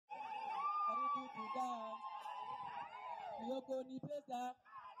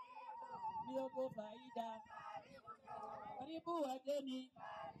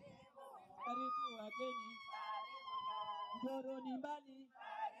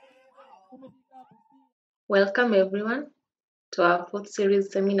Welcome everyone to our fourth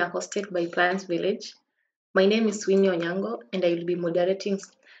series seminar hosted by PlantVillage. My name is Winnie Onyango and I will be moderating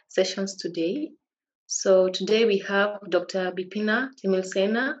sessions today. So today we have Dr. Bipana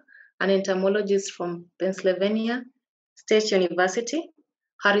Timilsena, an entomologist from Pennsylvania State University.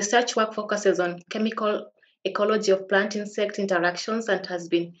 Her research work focuses on chemical ecology of plant-insect interactions and has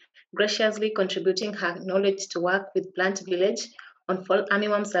been graciously contributing her knowledge to work with PlantVillage on fall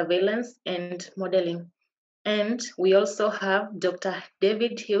armyworm surveillance and modeling. And we also have Dr.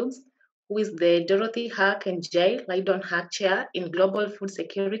 David Hughes, who is the Dorothy Hack and J. Lydon Hack Chair in Global Food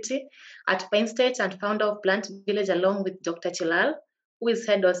Security at Penn State and founder of PlantVillage, along with Dr. Chilal, who is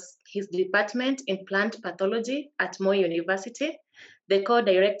head of his department in plant pathology at Moi University, the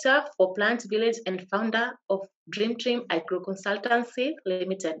co-director for PlantVillage and founder of Dream Team Agro Consultancy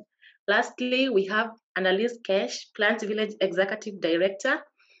Limited. Lastly, we have Annalise Kesh, PlantVillage Executive Director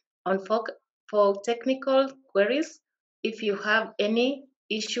on for technical queries. If you have any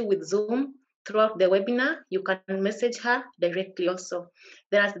issue with Zoom throughout the webinar, you can message her directly also.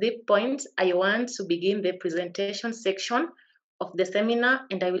 Then at this point, I want to begin the presentation section of the seminar,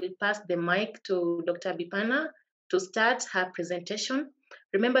 and I will pass the mic to Dr. Bipana to start her presentation.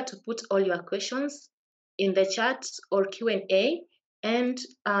 Remember to put all your questions in the chat or Q&A, and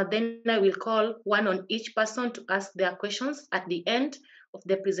then I will call one on each person to ask their questions at the end of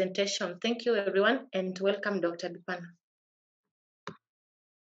the presentation. Thank you, everyone, and welcome, Dr. Bipana.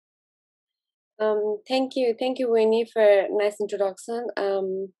 Thank you, Winnie, for a nice introduction.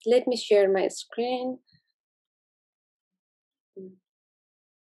 Let me share my screen.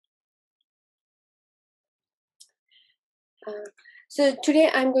 So today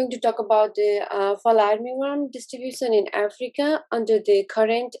I'm going to talk about the fall armyworm distribution in Africa under the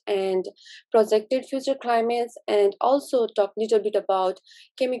current and projected future climates, and also talk a little bit about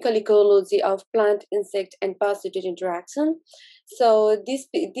chemical ecology of plant, insect, and parasitic interaction. So this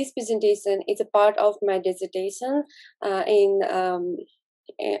presentation is a part of my dissertation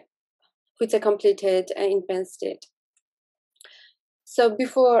which I completed in Penn State. So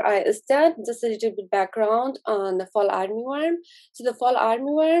before I start, just a little bit background on the fall armyworm. So the fall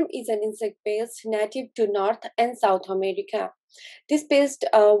armyworm is an insect pest native to North and South America. This pest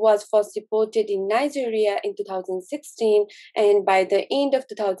was first reported in Nigeria in 2016, and by the end of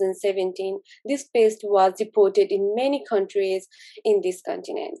 2017, this pest was reported in many countries in this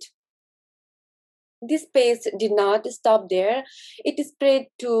continent. This pest did not stop there. It spread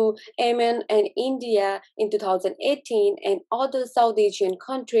to Yemen and India in 2018 and other South Asian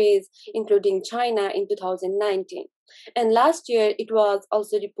countries, including China, in 2019. And last year, it was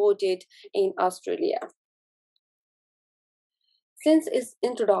also reported in Australia. Since its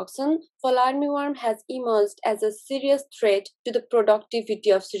introduction, fall armyworm has emerged as a serious threat to the productivity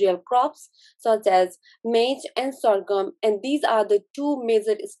of cereal crops such as maize and sorghum, and these are the two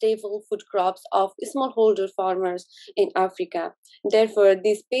major staple food crops of smallholder farmers in Africa. Therefore,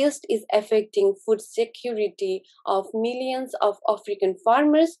 this pest is affecting food security of millions of African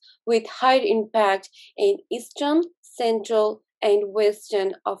farmers with higher impact in Eastern, Central, and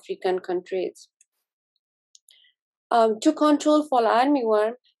Western African countries. To control fall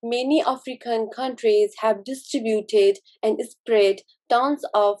armyworm, many African countries have distributed and spread tons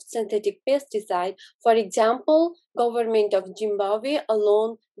of synthetic pesticide. For example, government of Zimbabwe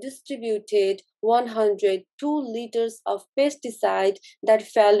alone distributed 102 liters of pesticide that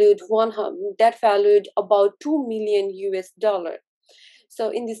valued about $2 million US. So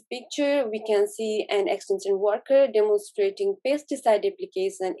in this picture, we can see an extension worker demonstrating pesticide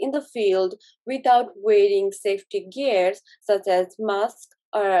application in the field without wearing safety gears such as masks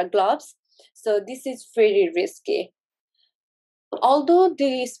or gloves. So this is very risky. Although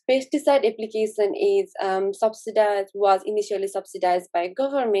this pesticide application is was initially subsidized by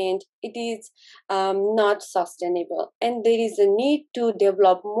government, it is not sustainable, and there is a need to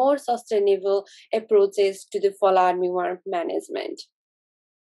develop more sustainable approaches to the fall armyworm management.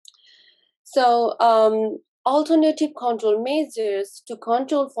 So, alternative control measures to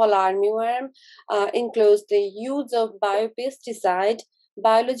control fall armyworm includes the use of biopesticide,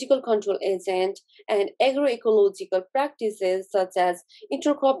 biological control agent, and agroecological practices such as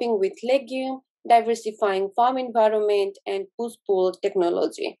intercropping with legume, diversifying farm environment, and push-pull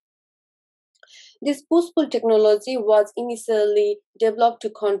technology. This push-pull technology was initially developed to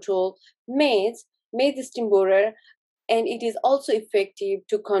control maize steam borer, and it is also effective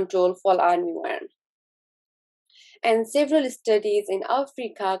to control fall armyworm. And several studies in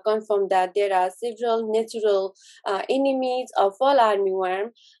Africa confirm that there are several natural enemies of fall armyworm,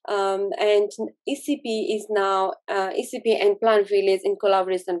 and ECP is now ECP and PlantVillage in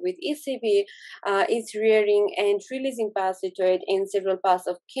collaboration with ECP is rearing and releasing parasitoid in several parts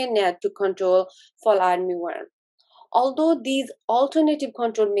of Kenya to control fall armyworm. Although these alternative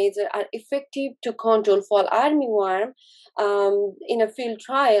control measures are effective to control fall armyworm in a field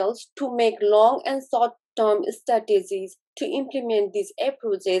trials, to make long and short-term strategies to implement these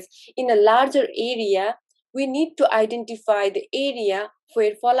approaches in a larger area, we need to identify the area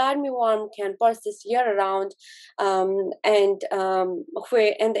where fall armyworm can persist year-round, and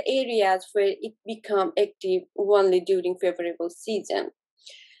the areas where it become active only during favorable season.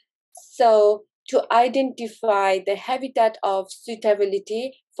 So, to identify the habitat of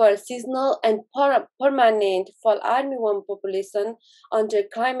suitability for seasonal and permanent fall armyworm population under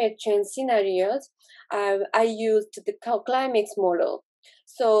climate change scenarios, I used the climax model.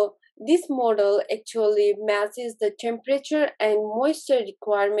 So this model actually matches the temperature and moisture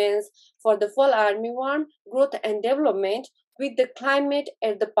requirements for the fall armyworm growth and development with the climate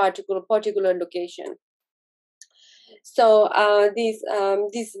at the particular location. So these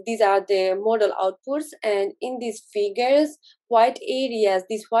are the model outputs, and in these figures,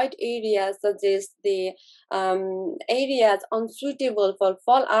 these white areas suggest the areas unsuitable for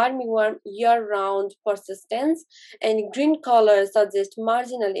fall armyworm year-round persistence, and green color suggests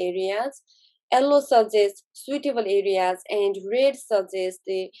marginal areas. Yellow suggests suitable areas, and red suggests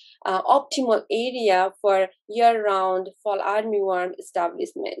the optimal area for year-round fall armyworm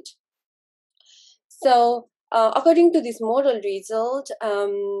establishment. So, according to this model result,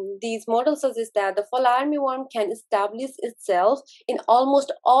 these models suggest that the fall armyworm can establish itself in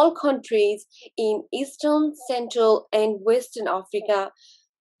almost all countries in Eastern, Central, and Western Africa,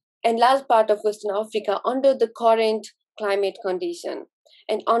 and large part of Western Africa under the current climate condition.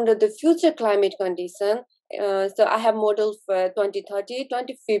 And under the future climate condition, so I have modeled for 2030,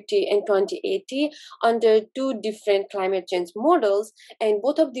 2050, and 2080 under two different climate change models, and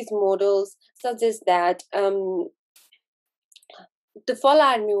both of these models suggest that the fall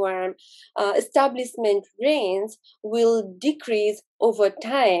armyworm establishment range will decrease over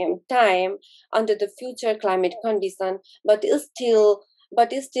time under the future climate condition, but is still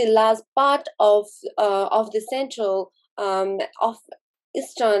large part of the central of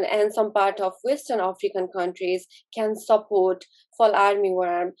Eastern and some part of Western African countries can support fall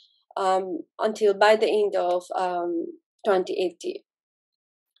armyworm until by the end of 2080.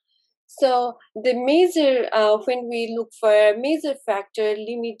 So the major, when we look for a major factor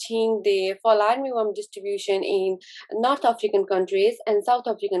limiting the fall armyworm distribution in North African countries and South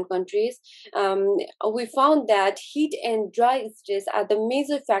African countries, we found that heat and dry stress are the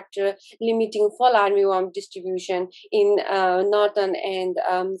major factor limiting fall armyworm distribution in Northern and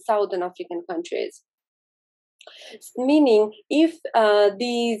Southern African countries. Meaning, if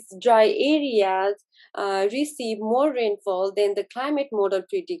these dry areas receive more rainfall than the climate model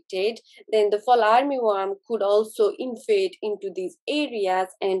predicted, then the fall armyworm could also invade into these areas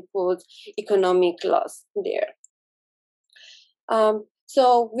and cause economic loss there.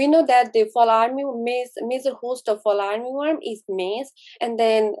 So we know that the fall armyworm major host of fall armyworm is maize, and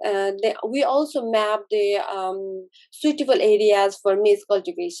then we also map the suitable areas for maize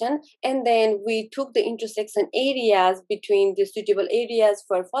cultivation, and then we took the intersection areas between the suitable areas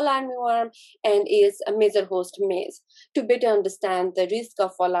for fall armyworm and its major host maize to better understand the risk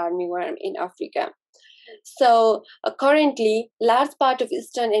of fall armyworm in Africa. So currently, large part of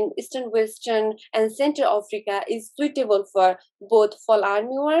Eastern, Western, and Central Africa is suitable for both fall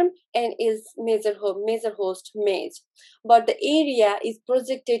armyworm and is major host maize. But the area is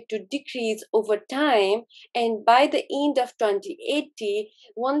projected to decrease over time, and by the end of 2080,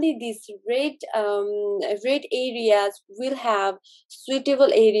 only these red areas will have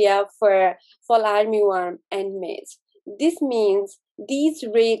suitable area for fall armyworm and maize. This means these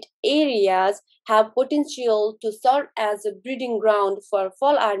red areas have potential to serve as a breeding ground for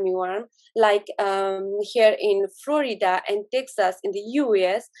fall armyworm, like here in Florida and Texas in the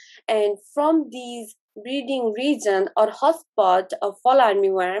US. And from these breeding region or hotspot of fall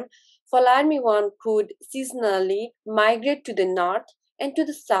armyworm could seasonally migrate to the north and to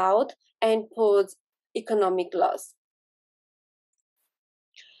the south and pose economic loss.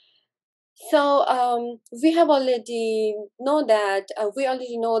 So we already know that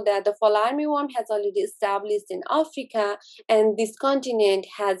the fall armyworm has already established in Africa, and this continent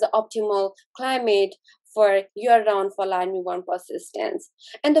has optimal climate for year-round fall armyworm persistence.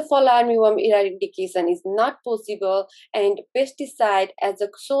 And the fall armyworm eradication is not possible, and pesticide as a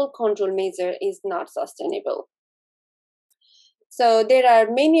sole control measure is not sustainable. So there are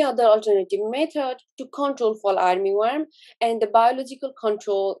many other alternative methods to control fall armyworm, and the biological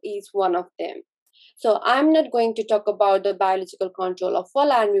control is one of them. So I'm not going to talk about the biological control of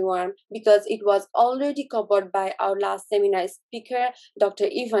fall armyworm because it was already covered by our last seminar speaker, Dr.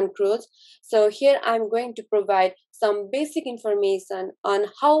 Ivan Cruz. So here I'm going to provide some basic information on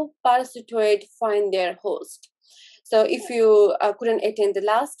how parasitoid find their host. So if you couldn't attend the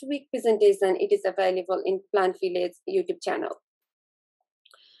last week presentation, it is available in PlantVillage YouTube channel.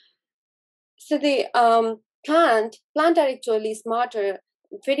 So the plant are actually smarter,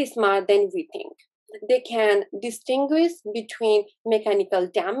 very smart than we think. They can distinguish between mechanical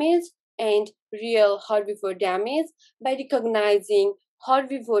damage and real herbivore damage by recognizing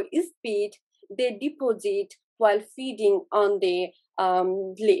herbivore speed they deposit while feeding on the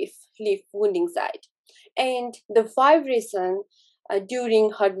leaf wounding site, and the vibration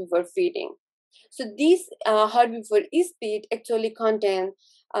during herbivore feeding. So this herbivore speed actually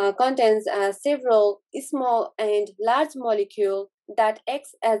contains several small and large molecules that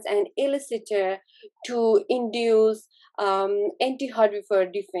acts as an elicitor to induce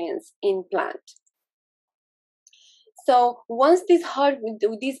anti-herbivore defense in plant. So once this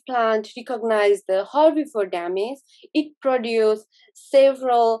plant recognize the herbivore damage, it produces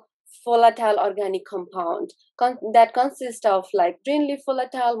several volatile organic compound that consist of like green leaf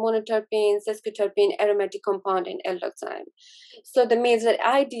volatile, monoterpene, sesquiterpene, aromatic compound, and aldoxime. So the major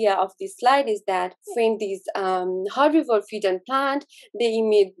idea of this slide is that when these herbivore feed on plant,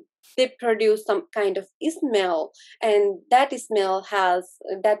 they produce some kind of smell, and that smell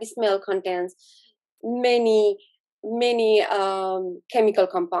contains many chemical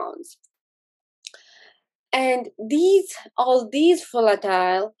compounds. And all these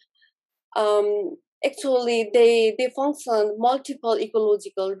volatile actually they function multiple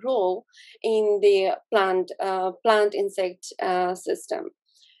ecological role in the plant insect system.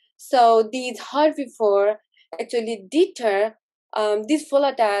 So these herbivore actually deter this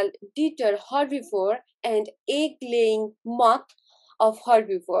volatile deter herbivore and egg laying moth of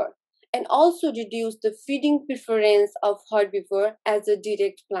herbivore, and also reduce the feeding preference of herbivore as a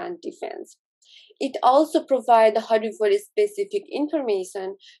direct plant defense. It also provides the herbivore-specific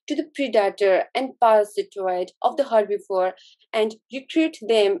information to the predator and parasitoid of the herbivore and recruit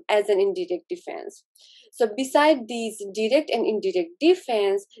them as an indirect defense. So beside these direct and indirect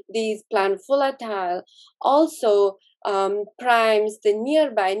defense, these plant volatile also primes the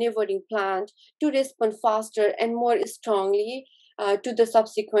nearby neighboring plant to respond faster and more strongly to the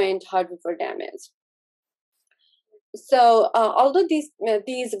subsequent herbivore damage. So although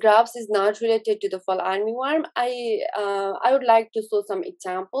these graphs is not related to the fall armyworm, I would like to show some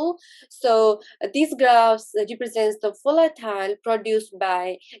example. So these graphs represents the volatile produced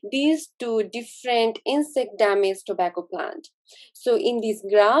by these two different insect damaged tobacco plant. So in this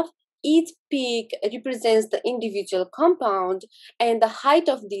graph, each peak represents the individual compound, and the height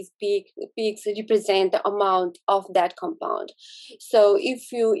of these peaks represent the amount of that compound. So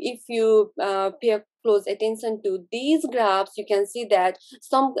if you pay close attention to these graphs, you can see that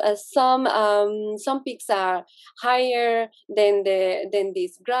some peaks are higher than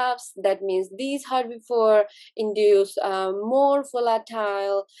these graphs. That means these herbivore induce more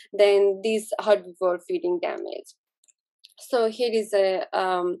volatile than this herbivore feeding damage. So here is a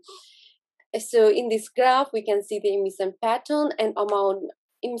so in this graph we can see the emission pattern and amount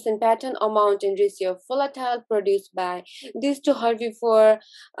and ratio of volatile produced by these two herbivore,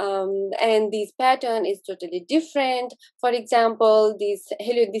 and this pattern is totally different. For example, this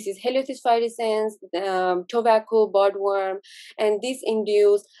is Heliothis virescens, tobacco, boardworm, and this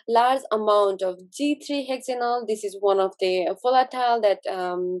induce large amount of G3 hexanol. This is one of the volatile that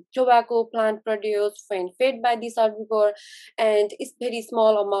tobacco plant produce when fed by this herbivore, and it's very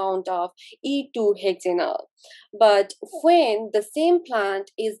small amount of E2 hexanol. But when the same plant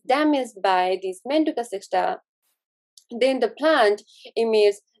is damaged by this Manduca sexta, then the plant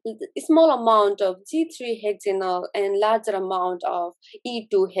emits a small amount of G3 hexanol and larger amount of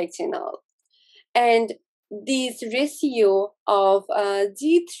E2 hexanol. And this ratio of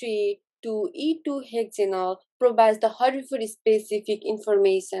G3 to E2 hexanol provides the herbivore specific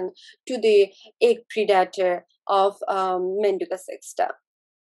information to the egg predator of Manduca sexta.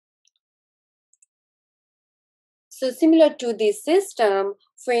 So similar to this system,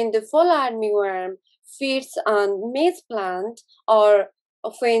 when the fall armyworm feeds on maize plant, or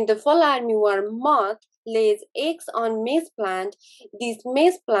when the fall armyworm moth lays eggs on maize plant, this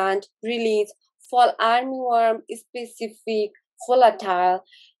maize plant release fall armyworm specific volatile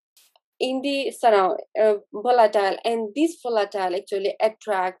in the surround volatile, and this volatile actually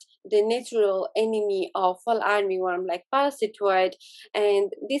attract the natural enemy of fall armyworm like parasitoid,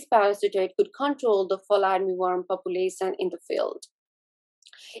 and this parasitoid could control the fall armyworm population in the field.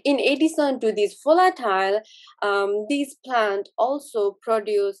 In addition to this volatile, these plants also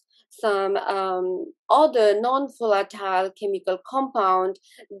produce some other non-volatile chemical compound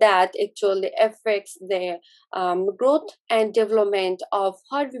that actually affects the growth and development of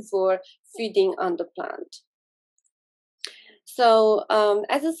herbivore feeding on the plant. So,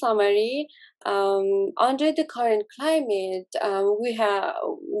 as a summary, under the current climate, we have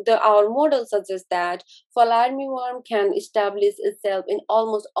our model suggests that fall armyworm can establish itself in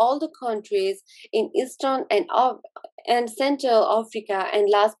almost all the countries in Eastern and Central Africa and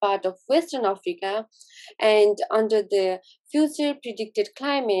last part of Western Africa. And under the future predicted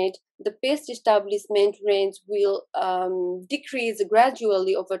climate, the pest establishment range will decrease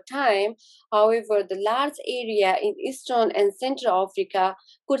gradually over time. However, the large area in Eastern and Central Africa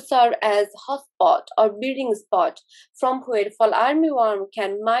could serve as hotspot or breeding spot from where fall armyworm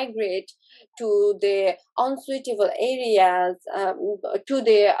can migrate to the unsuitable areas to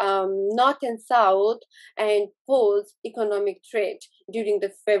the north and south and pose economic threat during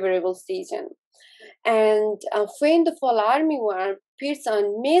the favorable season. And when the fall armyworm feeds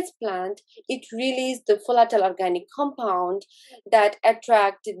on maize plant, it releases the volatile organic compound that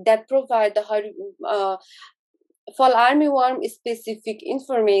provide the fall armyworm specific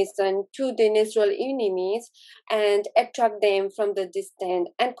information to the natural enemies and attract them from the distance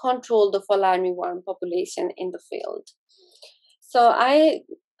and control the fall armyworm population in the field. So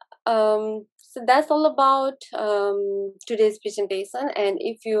that's all about today's presentation. And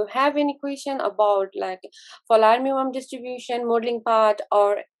if you have any question about like fall armyworm distribution modeling part,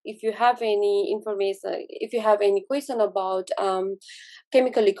 or if you have any information, if you have any question about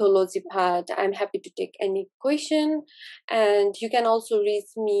chemical ecology part, I'm happy to take any question. And you can also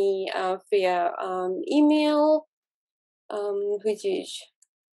reach me via email, which is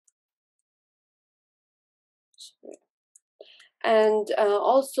and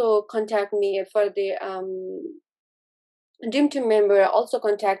also contact me for the Dream Team member. Also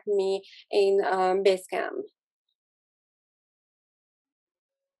contact me in Basecamp.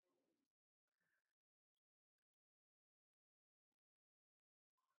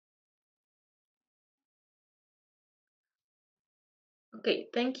 Okay,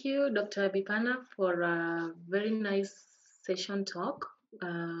 thank you, Dr. Bipana, for a very nice session talk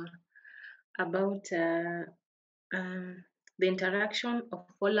about the interaction of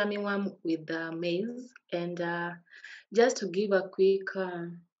fall armyworm with the maize. And just to give a quick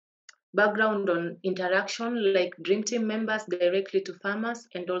background on interaction, like Dream Team members directly to farmers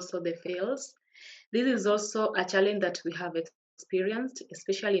and also the fields. This is also a challenge that we have experienced,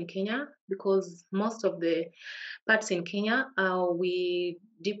 especially in Kenya, because most of the parts in Kenya, we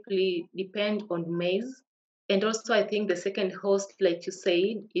deeply depend on maize. And also, I think the second host, like you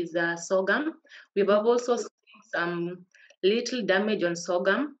said, is sorghum. We have also seen some little damage on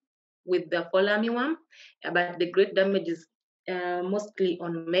sorghum with the fall armyworm, but the great damage is mostly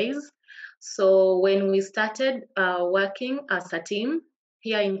on maize. So when we started working as a team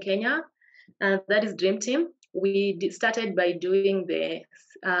here in Kenya, that is Dream Team, we started by doing the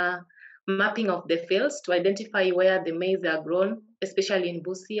mapping of the fields to identify where the maize are grown, especially in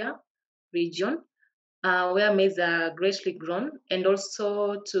Busia region, where maize are greatly grown, and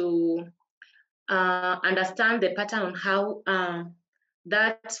also to understand the pattern on how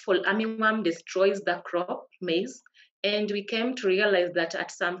that fall armyworm destroys the crop maize. And we came to realize that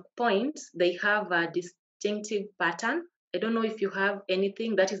at some point they have a distinctive pattern. I don't know if you have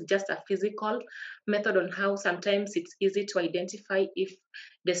anything that is just a physical method on how sometimes it's easy to identify if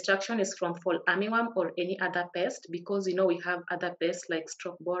destruction is from fall armyworm or any other pest, because we have other pests like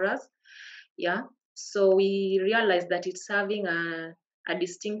stroke borers. Yeah. So we realized that it's having a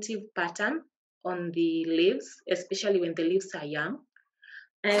distinctive pattern on the leaves, especially when the leaves are young.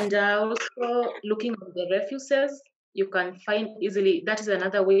 And also looking at the refuses, you can find easily, that is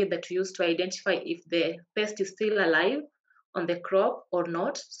another way that we use to identify if the pest is still alive on the crop or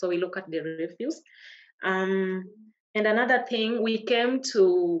not. So we look at the refuse. And another thing, we came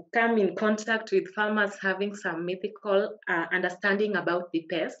to come in contact with farmers having some mythical understanding about the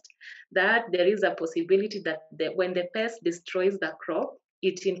pest, that there is a possibility that when the pest destroys the crop,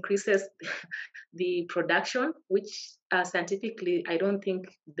 it increases the production, which scientifically, I don't think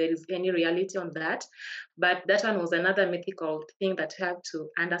there is any reality on that. But that one was another mythical thing that we have to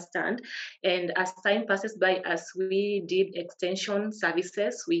understand. And as time passes by, as we did extension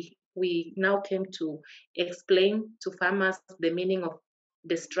services, we we now came to explain to farmers the meaning of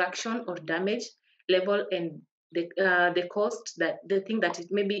destruction or damage level and the cost, that the thing that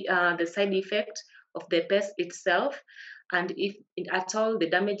it may be the side effect of the pest itself, and if at all the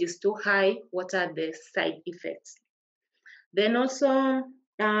damage is too high, what are the side effects. Then also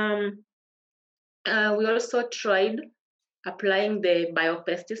we also tried applying the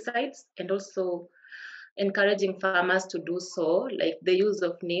biopesticides and also encouraging farmers to do so, like the use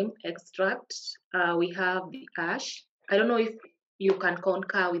of neem extract. We have the ash. I don't know if you can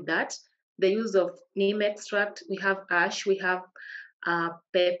concur with that. The use of neem extract, we have ash, we have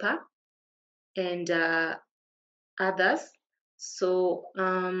pepper, and others. So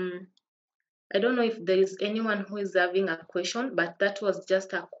I don't know if there is anyone who is having a question, but that was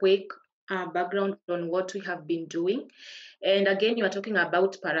just a quick background on what we have been doing. And again, you are talking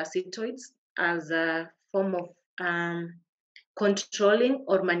about parasitoids as a form of controlling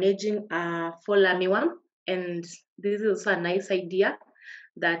or managing fall armyworm. And this is also a nice idea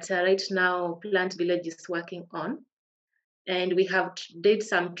that right now PlantVillage is working on. And we have did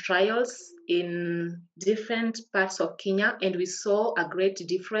some trials in different parts of Kenya, and we saw a great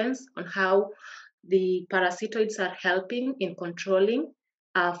difference on how the parasitoids are helping in controlling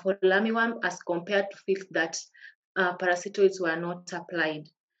for armyworm as compared to if that parasitoids were not applied.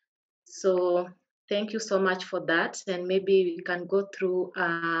 So thank you so much for that, and maybe we can go through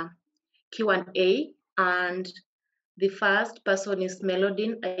Q&A. And the first person is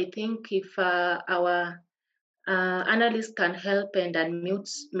Melodine. I think if our analyst can help and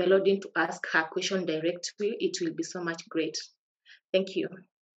unmute Melodine to ask her question directly, it will be so much great. Thank you.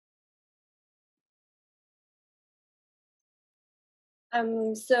 I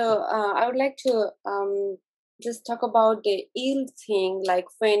would like to just talk about the yield thing. Like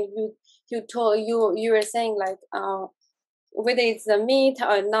when you were saying like whether it's a myth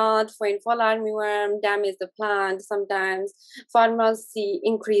or not, when fall armyworm damage the plant, sometimes farmers see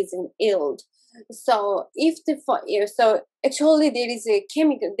increase in yield. So so actually there is a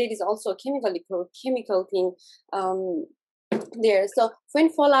chemical, there is also a chemical thing there. So when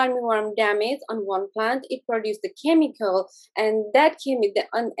fall armyworm damage on one plant, it produces the chemical, and that chemical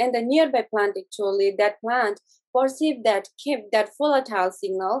and the nearby plant, actually that plant perceive that volatile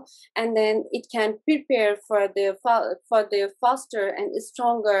signal, and then it can prepare for the faster and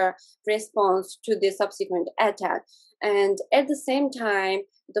stronger response to the subsequent attack. And at the same time,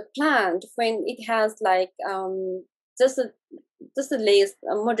 the plant, when it has like just a less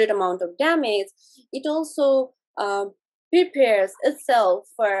a moderate amount of damage, it also prepares itself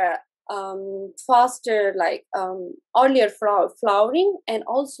for faster, like earlier flowering, and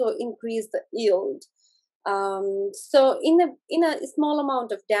also increase the yield. So in a small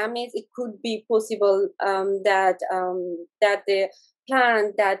amount of damage, it could be possible that the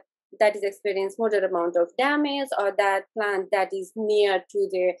plant that is experienced moderate amount of damage, or that plant that is near to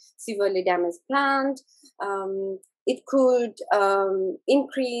the severely damaged plant, it could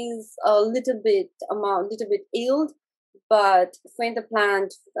increase a little bit yield. But when the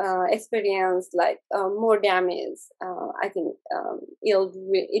plant experience like more damage, I think yield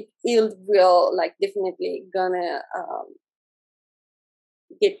will like definitely gonna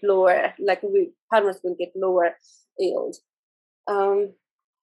get lower. Like farmers will get lower yield.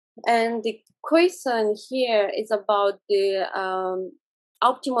 And the question here is about the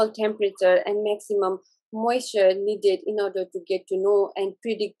optimal temperature and maximum moisture needed in order to get to know and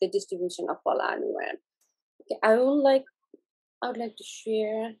predict the distribution of fall armyworm. Okay, I would like to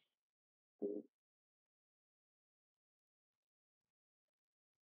share.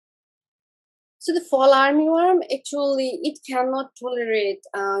 So the fall armyworm, actually it cannot tolerate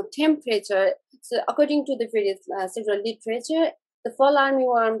temperature. So according to the various several literature, the fall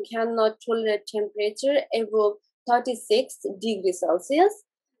armyworm cannot tolerate temperature above 36 degrees Celsius,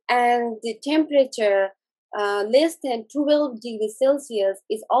 and the temperature less than 12 degrees Celsius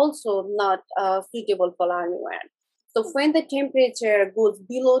is also not suitable for armyworm. So when the temperature goes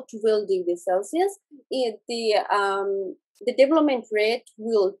below 12 degrees Celsius, the development rate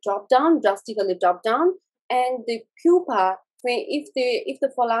will drastically drop down, and the pupa, if the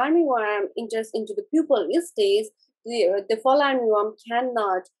fall armyworm enters into the pupal stage, the fall armyworm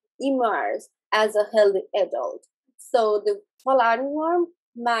cannot emerge as a healthy adult. So the fall armyworm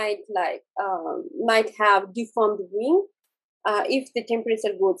might have deformed wing if the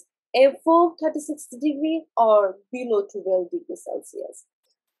temperature goes above 36 degree or below 12 degrees Celsius.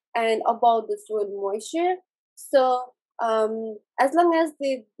 And about the soil moisture, so as long as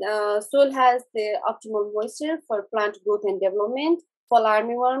the soil has the optimal moisture for plant growth and development, fall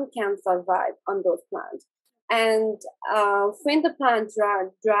armyworm can survive on those plants. And when the plant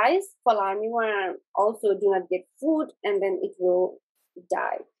dries, fall armyworm also do not get food, and then it will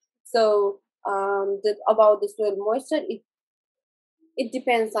die. So about the soil moisture, it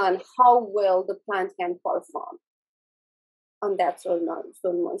depends on how well the plant can perform on that soil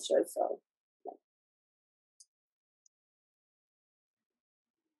moisture. So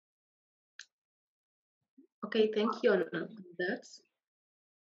Okay, thank you on that.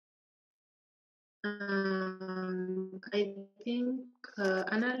 I think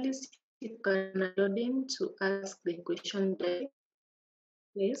analysts, you can load in to ask the question there,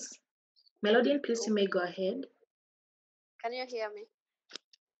 please. Melodian, please, you may go ahead. Can you hear me?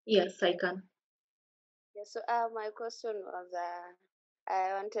 Yes, I can. Yeah, so my question was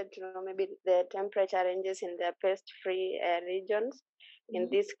I wanted to know maybe the temperature ranges in the pest-free regions, in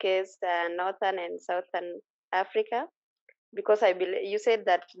this case, northern and southern Africa, because I believe you said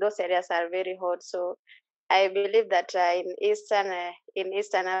that those areas are very hot. So I believe that in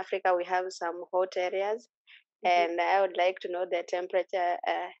Eastern Africa we have some hot areas, and I would like to know the temperature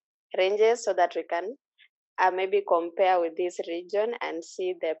ranges so that we can maybe compare with this region and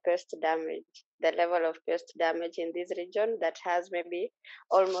see the pest damage, the level of pest damage in this region that has maybe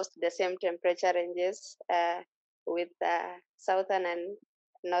almost the same temperature ranges with southern and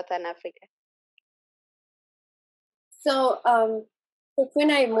northern Africa. So when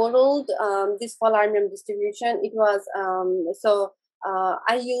I modeled this fall armyworm distribution, it was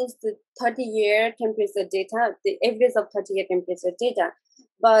I used the 30-year temperature data, the average of 30-year temperature data.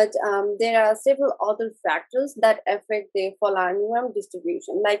 But there are several other factors that affect the fall armyworm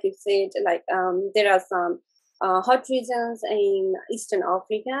distribution. Like you said, like there are some hot regions in Eastern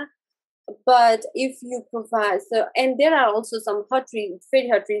Africa. But if you provide and there are also some very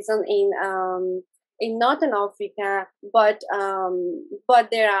hot regions in Northern Africa, but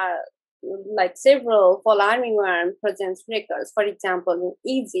there are like several fall armyworm presence records. For example,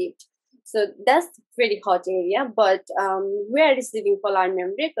 in Egypt, so that's very hot area, but we are receiving fall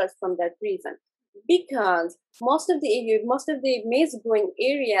armyworm records from that region because most of the maize growing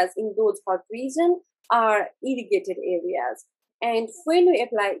areas in those hot regions are irrigated areas. And when we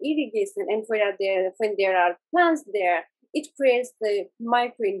apply irrigation and when there are plants there, it creates the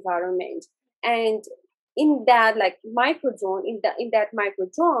microenvironment. And in that like microzone, in that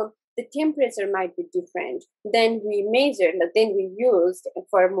microzone, the temperature might be different than we measured, than we used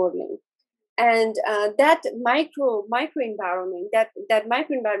for modeling. And that microenvironment, that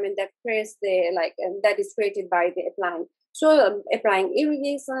microenvironment that creates the that is created by the applying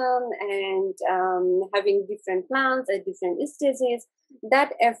irrigation and having different plants at different stages,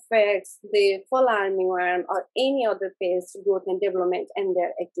 that affects the fall armyworm or any other pest growth and development and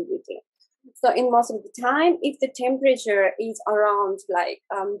their activity. So in most of the time, if the temperature is around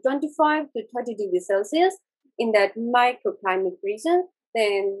 25 to 30 degrees Celsius in that microclimate region,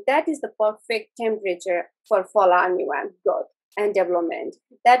 then that is the perfect temperature for fall armyworm growth and development.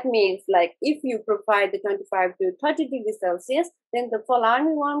 That means if you provide the 25 to 30 degrees Celsius, then the fall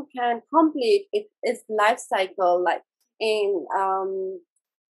armyworm can complete its life cycle in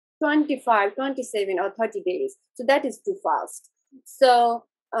 25, 27 or 30 days. So that is too fast. So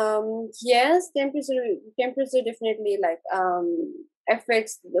yes, temperature definitely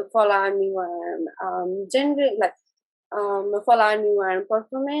affects the fall armyworm generally fall armyworm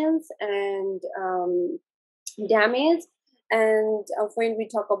performance and damage. And when we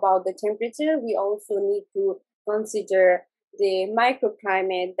talk about the temperature, we also need to consider the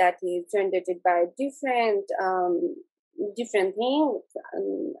microclimate that is generated by different things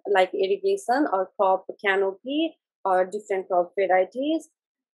like irrigation or crop canopy or different crop varieties.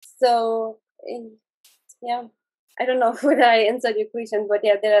 So yeah, I don't know whether I answered your question, but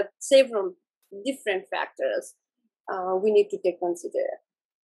yeah, there are several different factors we need to take consider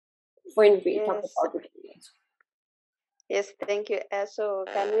when we talk about it. Yes, thank you. So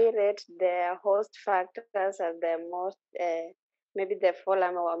can we rate the host factors as the most, maybe the fall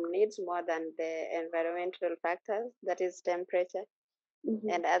armyworm needs more than the environmental factors, that is temperature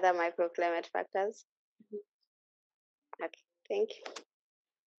and other microclimate factors? Okay, thank you.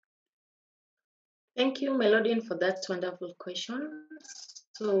 Thank you, Melodian, for that wonderful question.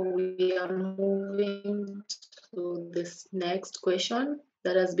 So we are moving to this next question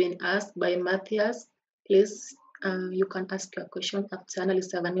that has been asked by Matthias. Please, you can ask your question after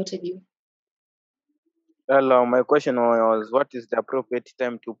analysts have unmuted you. Hello, my question was, what is the appropriate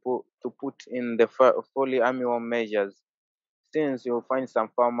time to put in the fall armyworm measures? Since you'll find some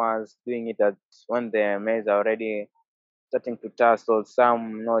farmers doing it when the maize are already starting to tassel,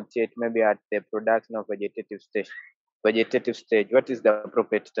 some not yet, maybe at the production of vegetative stage. What is the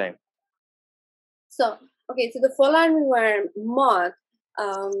appropriate time? So Okay, so the fall armyworm moth.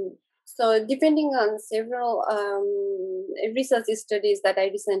 So depending on several research studies that I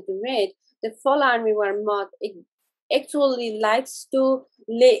recently read, the fall armyworm moth actually likes to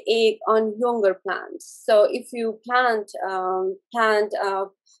lay egg on younger plants. So if you plant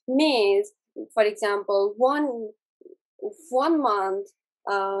maize, for example, one month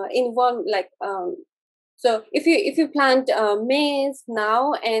in one so if you plant maize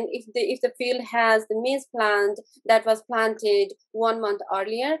now, and if the field has the maize plant that was planted 1 month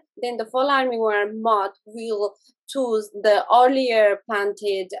earlier, then the fall armyworm moth will choose the earlier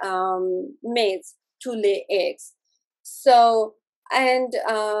planted maize to lay eggs. So and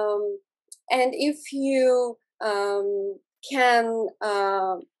if you can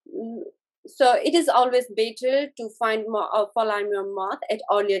so it is always better to find fall armyworm moth at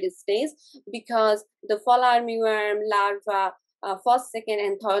earlier stage, because the fall armyworm larva, first, second,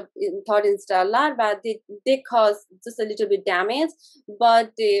 and third instar larva, they cause just a little bit damage,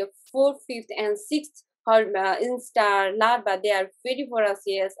 but the fourth, fifth, and sixth instar larva, they are very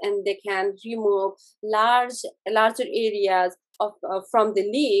voracious, and they can remove larger areas of from the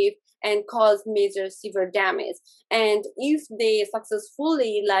leaf and cause major severe damage. And if they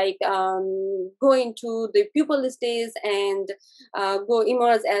successfully go into the pupal stage and go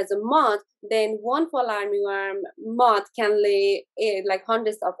emerge as a moth, then one fall armyworm moth can lay like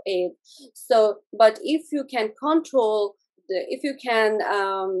hundreds of eggs. So, but if you can control if you can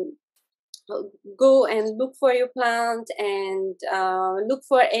go and look for your plant and look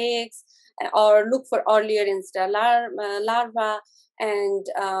for eggs, or look for earlier instar larva, and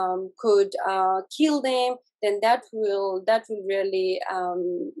could kill them, then that will really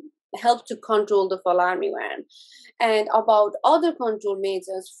help to control the fall armyworm. And about other control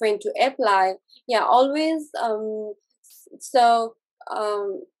measures when to apply, yeah, always so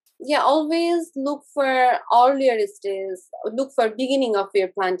um, yeah, always look for earlier stages, look for beginning of your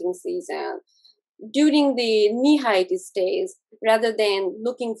planting season during the knee height stage, rather than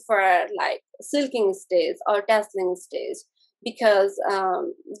looking for like silking stage or tasseling stage, because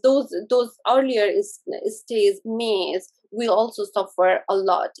those earlier stage maize will also suffer a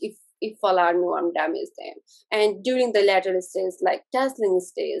lot if fall armyworm damage them. And during the latter stage, like tasseling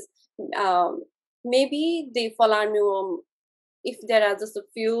stage, maybe the fall armyworm, if there are just a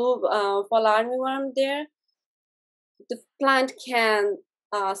few fall armyworm there, the plant can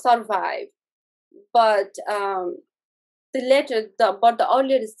survive. But the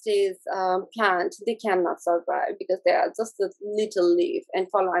earlier stage plant, they cannot survive because they are just a little leaf, and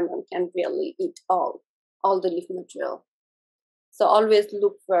fall armyworm can really eat all the leaf material. So always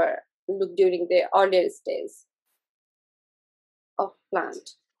look during the earlier stage of plant.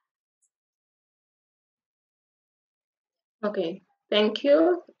 Okay, thank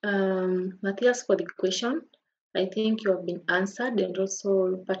you, Matthias, for the question. I think you have been answered, and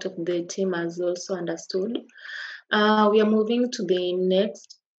also part of the team has also understood. We are moving to the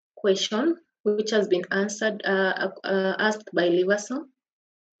next question, which has been answered asked by Liverson.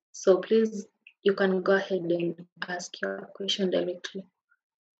 So please, you can go ahead and ask your question directly.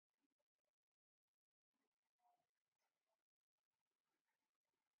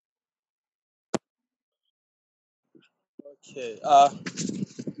 Okay.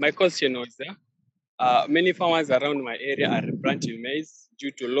 My question was many farmers around my area are replanting maize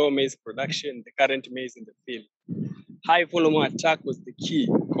due to low maize production, the current maize in the field. High volume attack was the key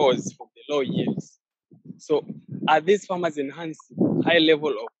cause for the low yields. So are these farmers enhancing high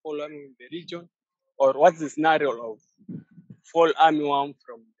level of fall armyworm in the region, or what's the scenario of fall armyworm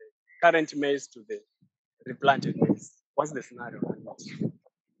from the current maize to the replanted maize? What's the scenario?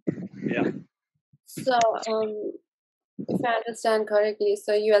 Yeah. So if I understand correctly,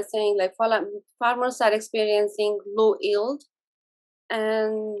 so you are saying like farmers are experiencing low yield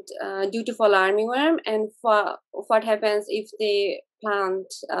and due to fall armyworm, and what happens if they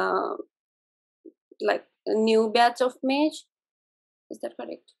plant like a new batch of maize? Is that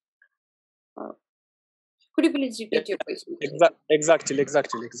correct? Could you please repeat your question?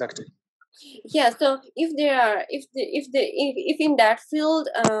 Exactly. Yeah, so if in that field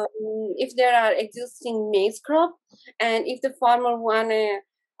if there are existing maize crop, and if the farmer wanna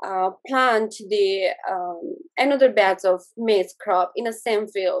plant the another batch of maize crop in the same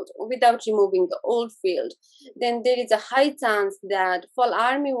field without removing the old field, then there is a high chance that fall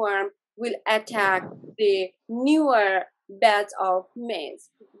armyworm will attack the newer batch of maize,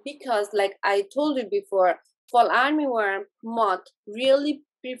 because like I told you before, fall armyworm moth really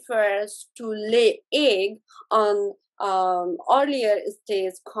prefers to lay egg on earlier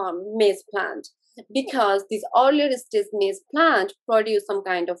stage maize plant. because this earlier stage maize plant produce some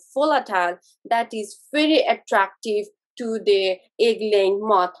kind of volatile that is very attractive to the egg-laying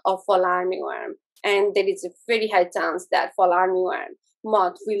moth of fall armyworm. And there is a very high chance that fall armyworm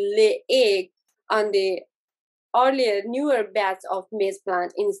moth will lay egg on the earlier, newer batch of maize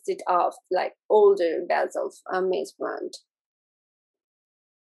plant instead of like older batch of maize plant.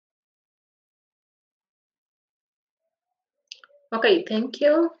 Okay, thank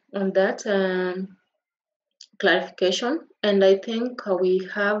you on that clarification. And I think we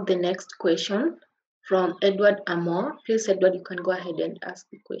have the next question from Edward Amor. Please, Edward, you can go ahead and ask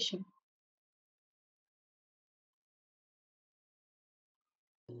the question.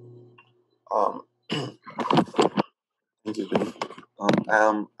 Thank you, Vinny.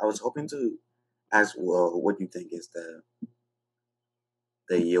 I was hoping to ask, what you think is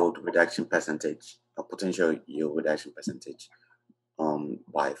the yield reduction percentage, a potential yield reduction percentage,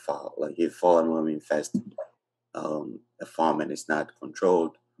 by fall. Like if fall armyworm infest a farm and it's not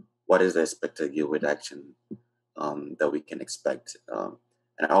controlled, what is the expected yield reduction that we can expect?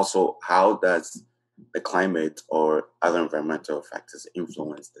 And also, how does the climate or other environmental factors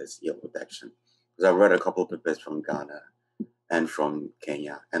influence this yield reduction? Because I've read a couple of papers from Ghana and from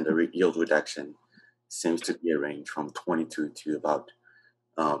Kenya, and the yield reduction seems to be a range from 22 to about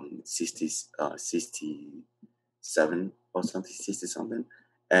 67 or something, 60 something.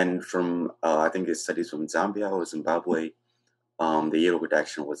 And from I think it's studies from Zambia or Zimbabwe, the yield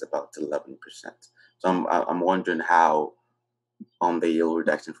reduction was about 11%. So I'm wondering how the yield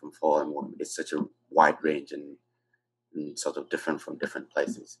reduction from fall armyworm is such a wide range and sort of different from different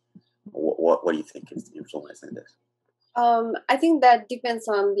places. What do you think is influencing this? I think that depends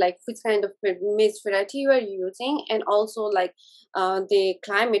on like which kind of maize variety you are using, and also like the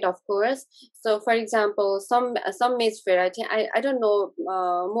climate, of course. So, for example, some maize variety, I don't know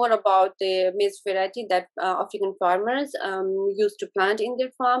more about the maize variety that African farmers used to plant in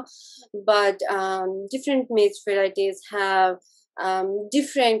their farm, but different maize varieties have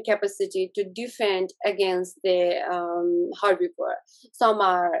different capacity to defend against the herbivore. Some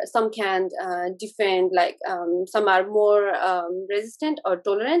can defend, like some are more resistant or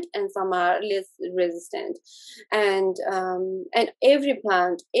tolerant, and some are less resistant. And every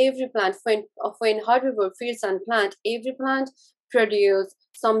plant when herbivore feeds on plant, every plant produce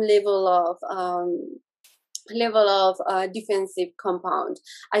some level of defensive compound.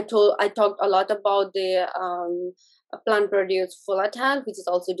 I talked a lot about the plant produce volatile, which is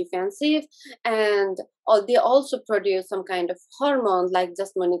also defensive, and they also produce some kind of hormone like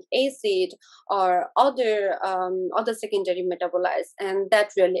jasmonic acid or other secondary metabolites, and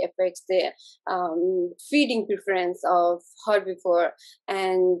that really affects the feeding preference of herbivore,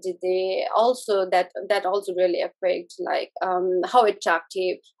 and they also that also really affect like how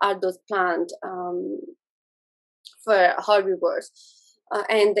attractive are those plants for herbivores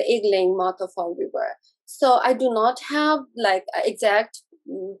and the egg-laying moth of herbivore. So I do not have like exact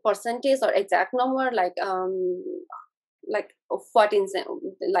percentage or exact number like what in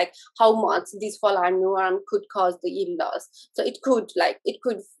like how much this fall armyworm could cause the yield loss. So it could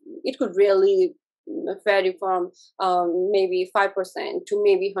really vary from maybe 5% to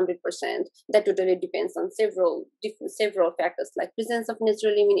maybe 100%. That totally depends on several factors, like presence of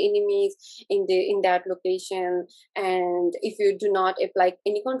natural living enemies in that location, and if you do not apply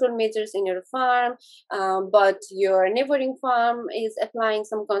any control measures in your farm, but your neighboring farm is applying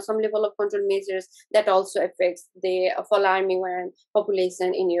some level of control measures, that also affects the fall armyworm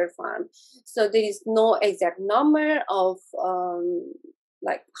population in your farm. So there is no exact number of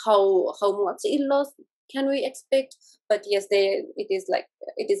like how much yield loss can we expect, but yes, it is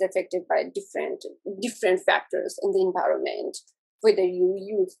affected by different factors in the environment. Whether you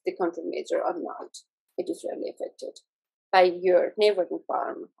use the control measure or not, it is really affected by your neighboring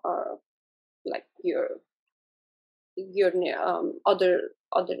farm or like your other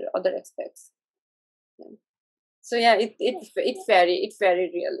aspects. Yeah. So yeah, it vary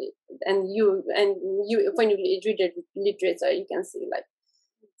really, and you when you read the literature, you can see like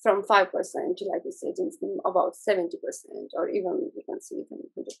from 5% to, like you said, about 70%, or even you can see even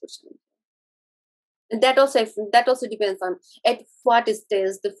 100%. And that also depends on at what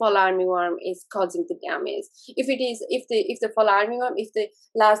stage the fall armyworm is causing the damage. If the fall armyworm, if the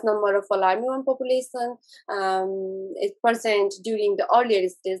large number of fall armyworm population is present during the earlier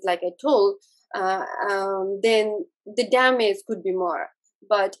stage, like I told, then the damage could be more.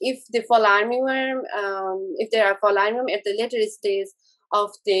 But if the fall armyworm, if there are fall armyworm at the later stage of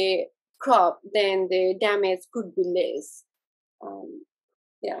the crop, then the damage could be less.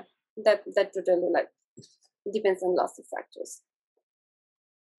 Yeah, that totally like depends on lots of factors.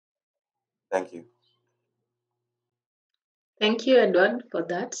 Thank you. Thank you, Edward, for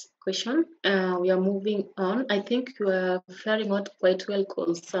that question. We are moving on. I think you are faring out quite well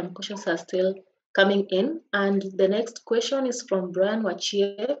because some questions are still coming in. And the next question is from Brian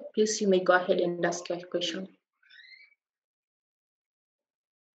Wachie. Please, you may go ahead and ask your question.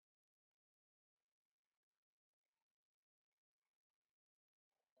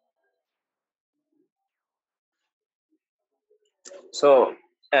 So,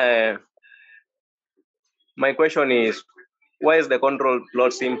 my question is, why is the control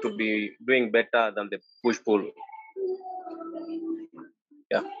plot seem to be doing better than the push pull?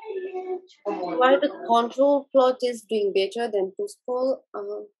 Yeah. Why the control plot is doing better than push pull?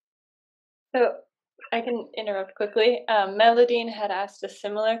 So I can interrupt quickly. Melodine had asked a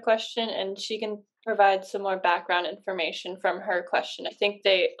similar question, and she can provide some more background information from her question. I think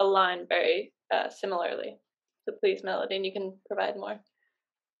they align very similarly. So please, Melodine, you can provide more.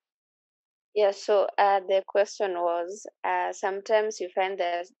 Yeah, so the question was sometimes you find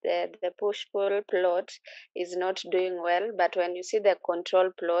that the push pull plot is not doing well, but when you see the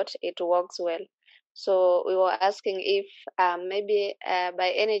control plot, it works well. So we were asking if maybe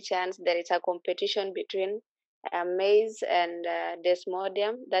by any chance there is a competition between maize and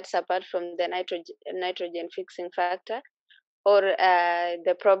desmodium that's apart from the nitrogen fixing factor, or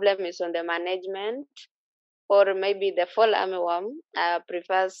the problem is on the management, or maybe the fall armyworm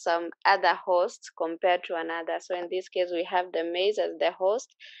prefers some other host compared to another. So in this case, we have the maize as the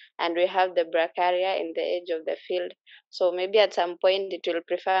host, and we have the bracharia in the edge of the field. So maybe at some point it will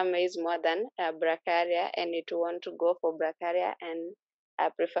prefer maize more than bracharia, and it will want to go for bracharia and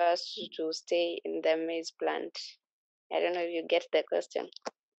prefers to stay in the maize plant. I don't know if you get the question.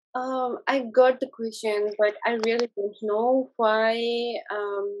 I got the question, but I really don't know why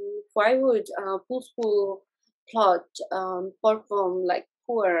would push pull plot perform like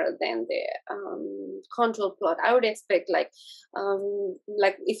poorer than the control plot. I would expect like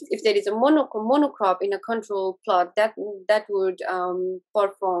if there is a monocrop in a control plot, that would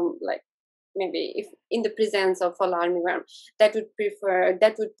perform like, maybe if in the presence of fall armyworm, that would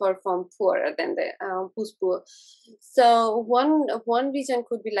perform poorer than the push pull. So one reason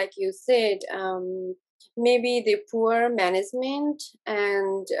could be, like you said, maybe the poor management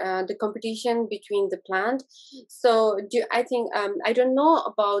and the competition between the plant. So I think I don't know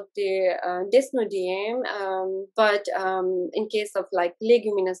about the desmodium, but in case of like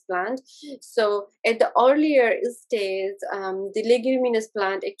leguminous plant, so at the earlier stage, the leguminous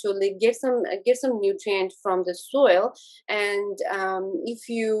plant actually gets some nutrient from the soil, and if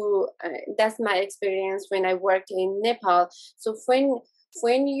you that's my experience when I worked in Nepal. So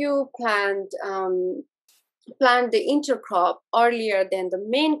when you plant the intercrop earlier than the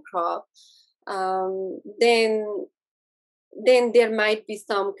main crop, then there might be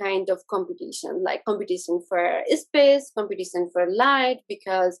some kind of competition, like competition for space, competition for light,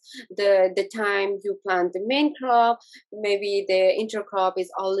 because the time you plant the main crop, maybe the intercrop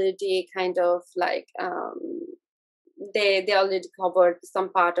is already kind of like they already covered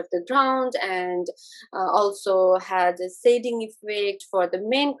some part of the ground, and also had a shading effect for the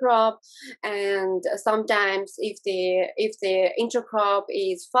main crop. And sometimes if the intercrop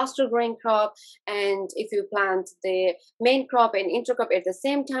is faster growing crop, and if you plant the main crop and intercrop at the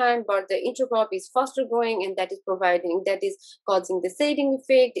same time, but the intercrop is faster growing and that is causing the shading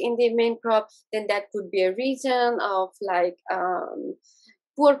effect in the main crop, then that could be a reason of like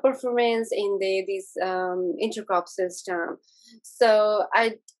poor performance in this intercrop system. So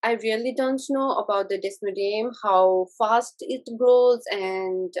I really don't know about the desmodium, how fast it grows,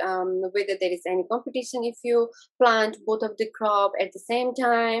 and whether there is any competition if you plant both of the crop at the same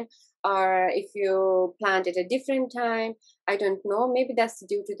time, or if you plant at a different time. I don't know. Maybe that's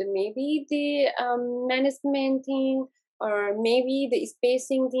due to the management thing, or maybe the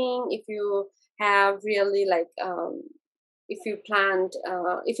spacing thing. If you have really like if you plant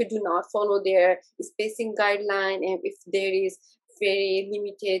if you do not follow their spacing guideline, and if there is very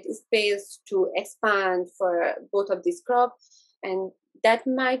limited space to expand for both of these crops, and that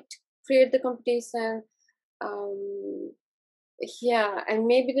might create the competition. Yeah, and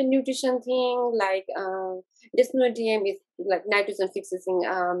maybe the nutrition thing, like desmodium is like nitrogen fixing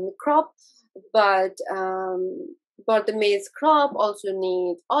crop, but the maize crop also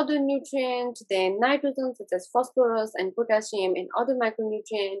needs other nutrients than nitrogen, such as phosphorus and potassium and other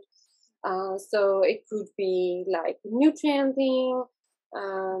micronutrients. So it could be like nutrient thing.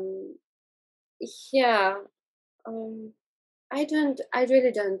 Yeah. I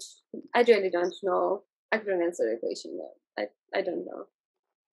really don't know. I couldn't answer the question though. I don't know.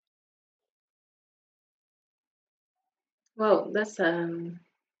 Wow, that's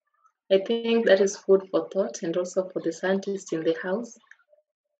I think that is food for thought and also for the scientists in the house.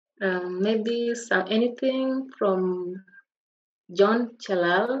 Maybe anything from John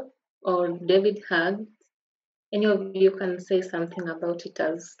Chalal or David Hugg. Any of you can say something about it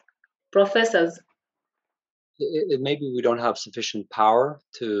as professors. Maybe we don't have sufficient power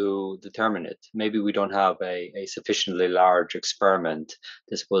to determine it. Maybe we don't have a sufficiently large experiment.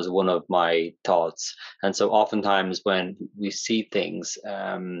 This was one of my thoughts. And so oftentimes when we see things,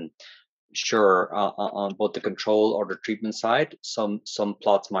 sure, on both the control or the treatment side, some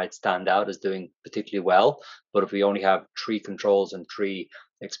plots might stand out as doing particularly well. But if we only have 3 controls and 3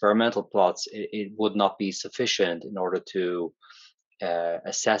 experimental plots, it would not be sufficient in order to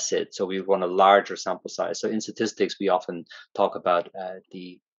assess it. So we want a larger sample size. So in statistics, we often talk about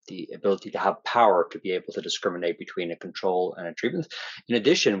the ability to have power to be able to discriminate between a control and a treatment. In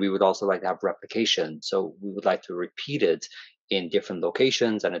addition, we would also like to have replication. So we would like to repeat it in different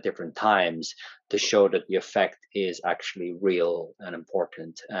locations and at different times to show that the effect is actually real and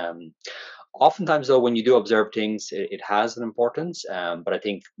important. Oftentimes, though, when you do observe things, it has an importance. But I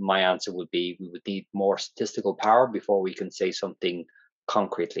think my answer would be we would need more statistical power before we can say something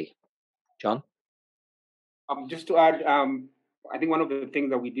concretely. John? Just to add, I think one of the things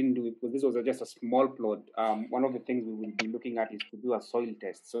that we didn't do, because this was just a small plot, one of the things we will be looking at is to do a soil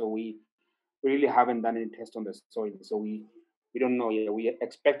test. So we really haven't done any test on the soil. So we don't know yet. We are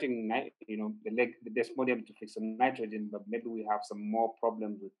expecting, the desmodium to fix some nitrogen, but maybe we have some more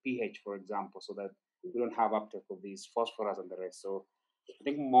problems with pH, for example, so that we don't have uptake of these phosphorus and the rest. So I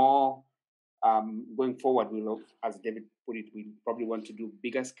think more going forward, we'll, as David put it, we probably want to do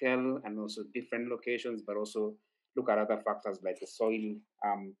bigger scale and also different locations, but also look at other factors like the soil,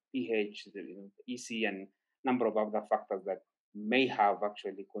 pH, the EC, and number of other factors that may have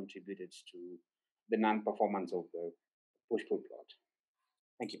actually contributed to the non-performance of the push-pull plot.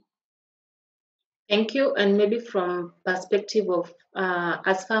 Thank you. Thank you. And maybe from perspective of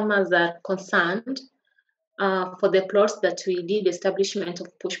as farmers are concerned, for the plots that we did establishment of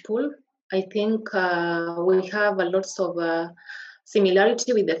push-pull, I think we have a lots of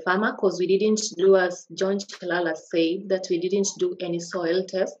similarity with the farmer because we didn't do, as John Chalala said, that we didn't do any soil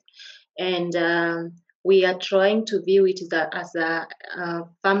test. And we are trying to view it as a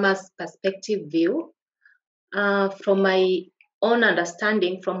farmer's perspective view. From my own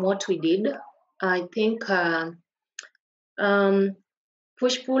understanding, from what we did, I think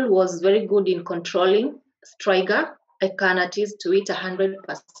push-pull was very good in controlling striga. I can attest to it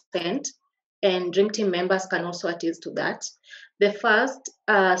 100%, and Dream Team members can also attest to that. The first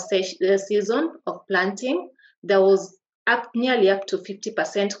season of planting, there was nearly up to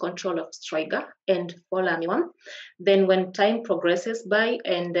 50% control of striga and fall armyworm. Then when time progresses by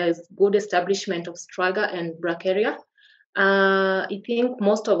and there's good establishment of striga and bracharia, I think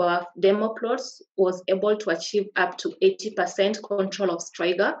most of our demo plots was able to achieve up to 80% control of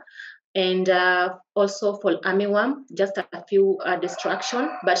striga, and also for armyworm, just a few destruction.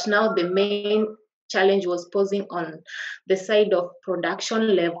 But now the main challenge was posing on the side of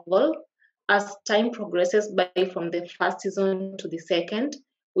production level. As time progresses by from the first season to the second,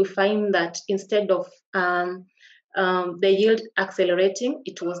 we find that instead of the yield accelerating,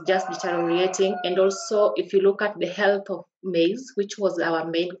 it was just deteriorating. And also, if you look at the health of maize, which was our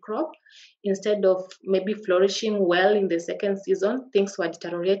main crop, instead of maybe flourishing well in the second season, things were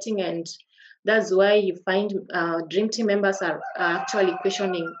deteriorating. And that's why you find Dream Team members are actually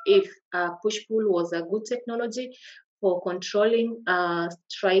questioning if push-pull was a good technology for controlling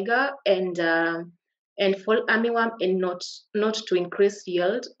striga and fall armyworm, and not to increase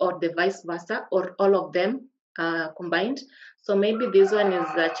yield, or the vice versa, or all of them combined. So maybe this one is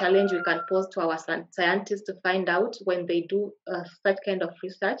a challenge we can pose to our scientists to find out when they do such kind of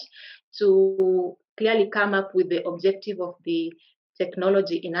research, to clearly come up with the objective of the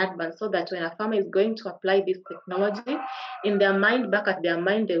technology in advance, so that when a farmer is going to apply this technology, in their mind, back at their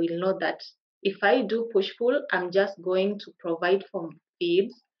mind, they will know that if I do push-pull, I'm just going to provide for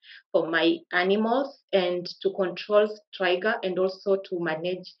feeds for my animals and to control striga and also to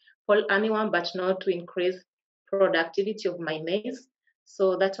manage fall armyworm, but not to increase productivity of my maize.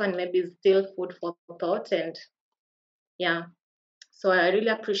 So that one maybe is still food for thought. And yeah, so I really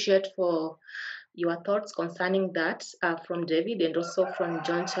appreciate for your thoughts concerning that from David and also from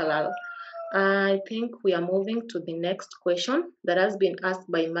John Chalal. I think we are moving to the next question that has been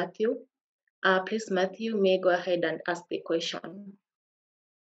asked by Matthew. Please, Matthew, may go ahead and ask the question.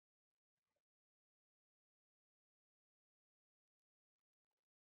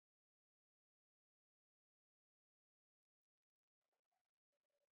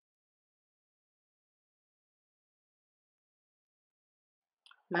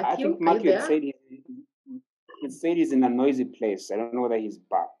 I Matthew, think are you Matthew had there? said he's in a noisy place. I don't know whether he's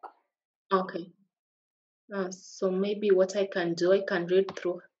back. Okay. So maybe what I can do, I can read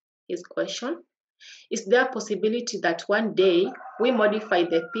through his question. Is there a possibility that one day we modify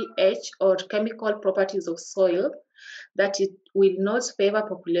the pH or chemical properties of soil that it will not favor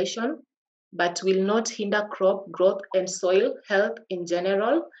population, but will not hinder crop growth and soil health in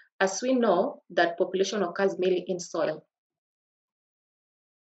general, as we know that population occurs mainly in soil?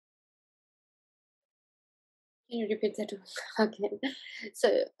 Can you repeat that? Okay. So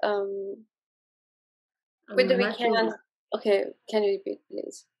whether we Matthew can. is, Okay, can you repeat,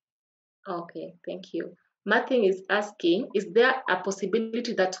 please? okay, thank you. Matthew is asking, is there a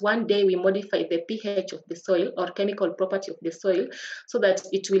possibility that one day we modify the pH of the soil or chemical property of the soil so that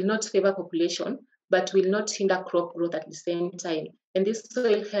it will not favor population, but will not hinder crop growth at the same time, and this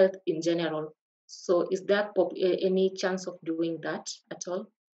soil health in general? So is there any chance of doing that at all?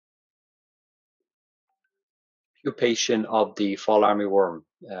 Pupation of the fall armyworm,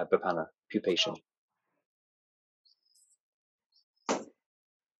 Bipana, pupation.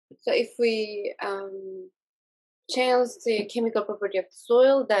 So if we change the chemical property of the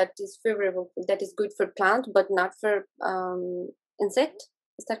soil, that is favorable, that is good for plant, but not for insect.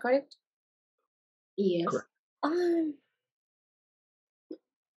 Is that correct? Yes. Correct.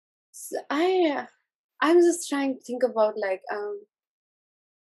 So I'm just trying to think about like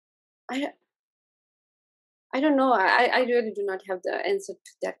I don't know. I really do not have the answer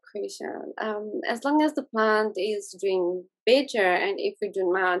to that question. As long as the plant is doing better, and if we do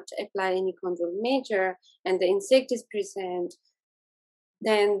not apply any control measure, and the insect is present,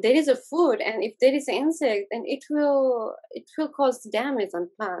 then there is a food. And if there is an insect, then it will cause damage on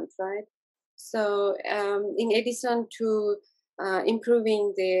plant, right? So in addition to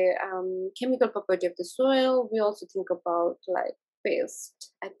improving the chemical property of the soil, we also think about like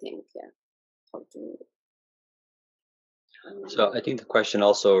pest. I think, yeah, how to. So I think the question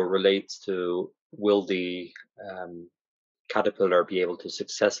also relates to, will the caterpillar be able to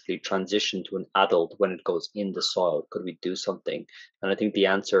successfully transition to an adult when it goes in the soil? Could we do something? And I think the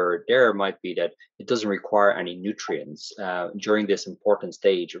answer there might be that it doesn't require any nutrients during this important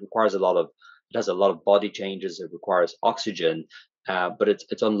stage. It requires it has a lot of body changes. It requires oxygen, but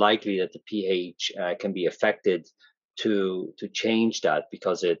it's unlikely that the pH can be affected to change that,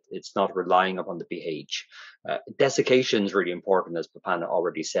 because it's not relying upon the pH. Desiccation is really important, as Bipana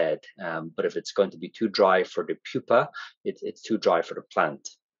already said. But if it's going to be too dry for the pupa, it's too dry for the plant.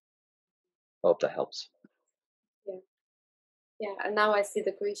 Hope that helps. Yeah, and now I see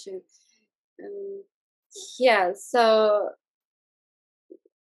the question. Yeah, so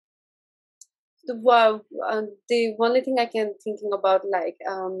the only thing I can thinking about, like,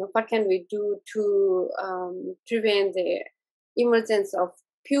 what can we do to prevent the emergence of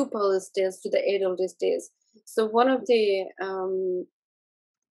pupal stage to the adult stage? So one of the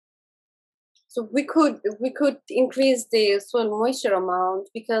so we could increase the soil moisture amount,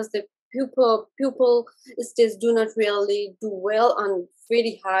 because the pupal stage do not really do well on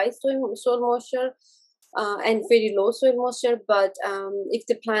very high soil moisture. And very low soil moisture, but if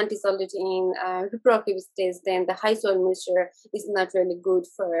the plant is already in reproductive stage, then the high soil moisture is not really good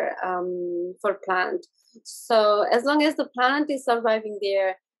for plant. So as long as the plant is surviving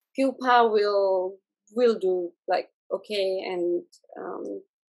there, pupa will do like okay, and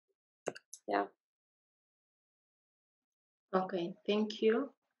yeah. Okay, thank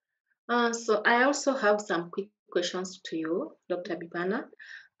you. So I also have some quick questions to you, Dr. Bipana.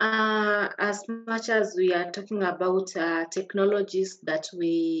 As much as we are talking about technologies that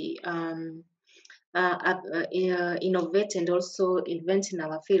we innovate and also invent in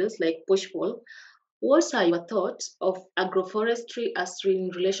our fields, like push pull, what are your thoughts of agroforestry as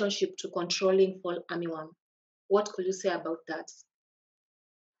in relationship to controlling fall armyworm? What could you say about that?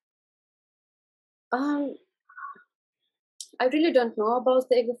 I really don't know about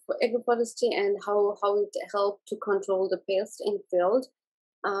the agroforestry and how it helped to control the pest in field.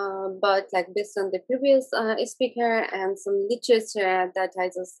 But like based on the previous speaker and some literature that I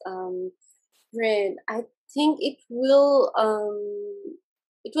just read, I think it will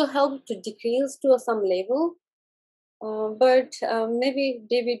help to decrease to some level. But maybe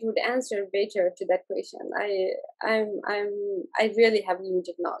David would answer better to that question. I really have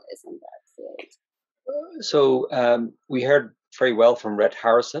limited knowledge on that field. So we heard very well from Rhett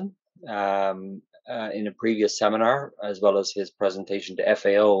Harrison in a previous seminar, as well as his presentation to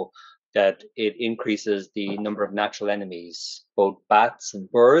FAO, that it increases the number of natural enemies, both bats and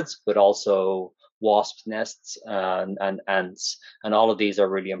birds, but also wasp nests and ants. And all of these are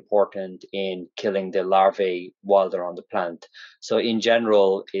really important in killing the larvae while they're on the plant. So in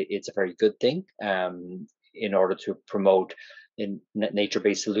general, it's a very good thing in order to promote in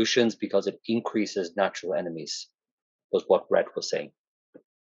nature-based solutions because it increases natural enemies, was what Brett was saying.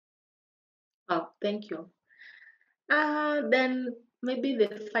 Oh, thank you. Then maybe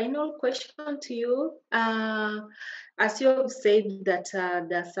the final question to you. As you have said that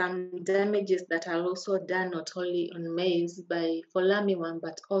there are some damages that are also done not only on maize for armyworm,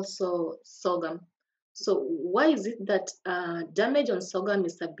 but also sorghum. So why is it that damage on sorghum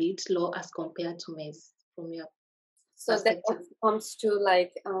is a bit low as compared to maize from your perspective? So that comes to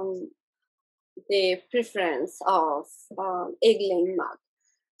like the preference of egg-laying moth.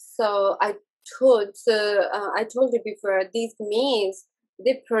 So I told you before, these maize,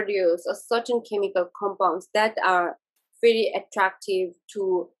 they produce a certain chemical compounds that are very attractive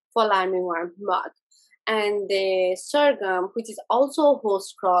to fall armyworm moth, and the sorghum, which is also a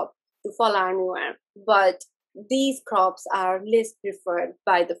host crop to fall armyworm, but these crops are less preferred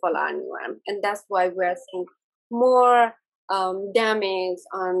by the fall armyworm, and that's why we're seeing more damage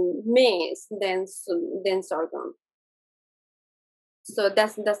on maize than sorghum. So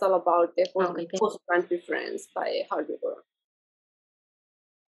that's all about the host plant preference by herbivore.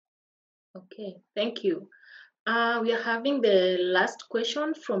 Okay, thank you. We are having the last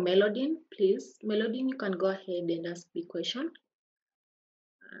question from Melodine. Please, Melodine, you can go ahead and ask the question.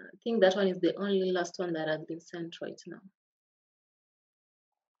 I think that one is the only last one that has been sent right now.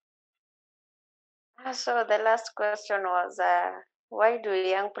 So the last question was, why do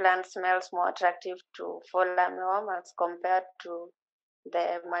young plants smells more attractive to fall armyworm as compared to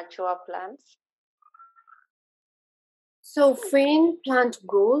the mature plants? So when plant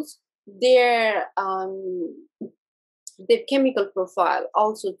grows, their chemical profile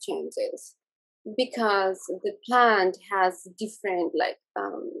also changes because the plant has different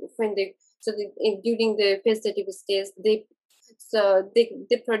during the vegetative stage they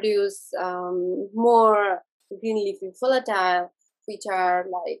produce more green leafy volatile, which are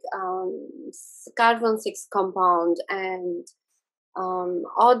like carbon-6 compound, and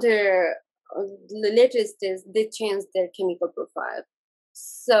other later stage they change their chemical profile.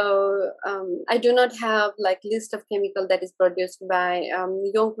 So I do not have like list of chemical that is produced by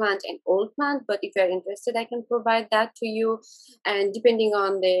young plant and old plant, but if you're interested, I can provide that to you. And depending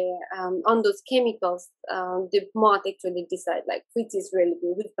on the on those chemicals, the moth actually decide like which is really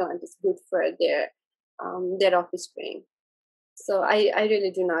good, which plant is good for their offspring. So I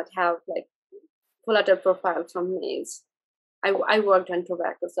really do not have like volatile profile from maize. I worked on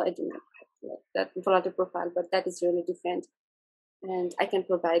tobacco, so I do not have like, that volatile profile, but that is really different. And I can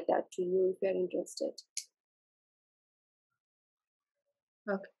provide that to you if you're interested.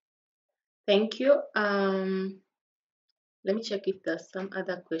 Okay, thank you. Let me check if there's some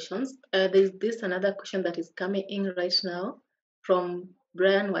other questions. There's this another question that is coming in right now from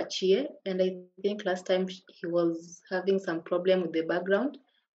Brian Wachie, and I think last time he was having some problem with the background.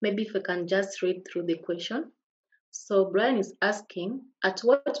 Maybe if we can just read through the question. So Brian is asking, at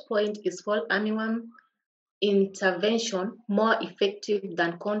what point is fall armyworm intervention more effective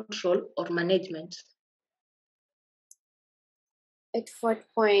than control or management? At what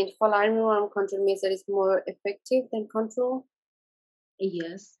point fall armyworm control measure is more effective than control?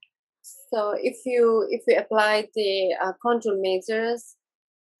 Yes. So if you apply the control measures,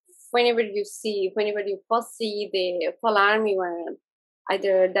 whenever you first see the fall armyworm,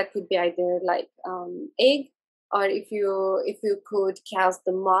 either that could be either like egg, or if you could catch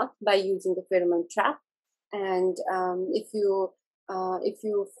the moth by using the pheromone trap, and if you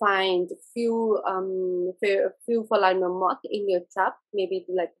find few fall armyworm moth in your trap, maybe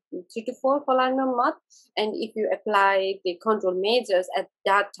like 3 to 4 fall armyworm moth, and if you apply the control measures at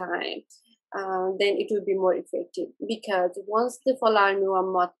that time, then it will be more effective, because once the fall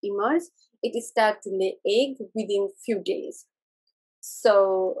armyworm moth emerges, it starts to lay egg within few days.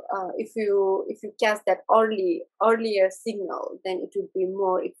 So if you catch that earlier signal, then it would be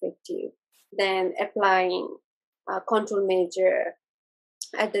more effective than applying control measure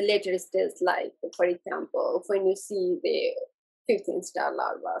at the later stage, like for example, when you see the 15-star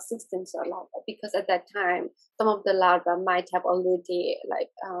larva, 16-star larva, because at that time some of the larvae might have already like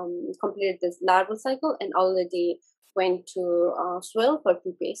completed this larval cycle and already went to swell for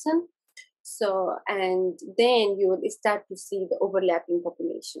pupation. So, and then you will start to see the overlapping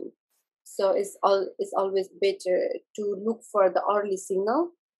population. So it's always better to look for the early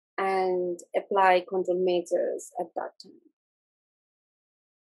signal and apply control measures at that time.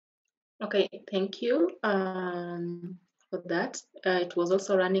 Okay, thank you. for that. It was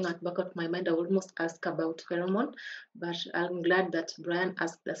also running at the back of my mind. I almost asked about pheromone, but I'm glad that Brian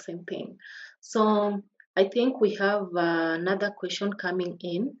asked the same thing. So I think we have another question coming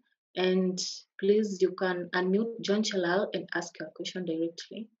in, and please, you can unmute John Chalal and ask your question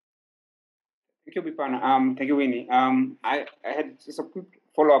directly. Thank you, Bipana. Thank you, Winnie. I had just a quick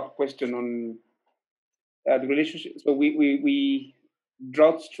follow-up question on the relationship. So we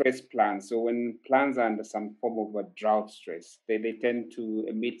drought stress plants. So when plants are under some form of a drought stress, they tend to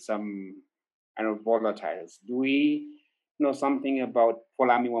emit some kind of volatiles. Do we know something about fall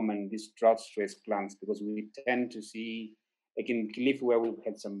armyworm and these drought stress plants? Because we tend to see, like in Kilifi, where we've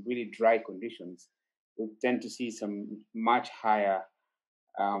had some really dry conditions, we tend to see some much higher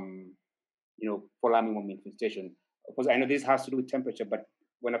fall armyworm infestation. Of course, I know this has to do with temperature, but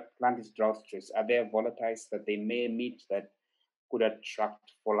when a plant is drought stressed, are there volatiles that they may emit that could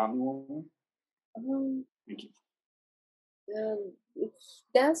attract fall armyworm? Thank you.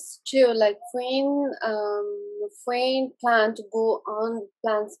 That's true. Like when plants go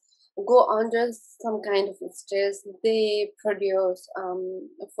under some kind of stress, they produce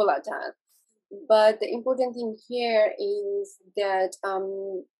volatile. But the important thing here is that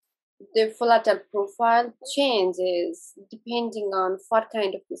the volatile profile changes depending on what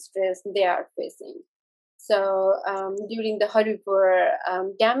kind of stress they are facing. So during the herbivore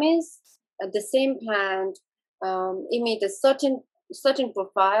damage, the same plant emit a certain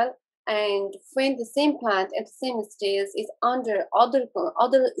profile, and when the same plant at the same stage is under other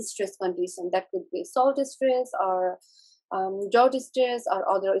stress condition, that could be salt stress or drought stress or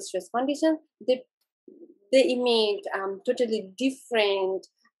other stress condition, they emit totally different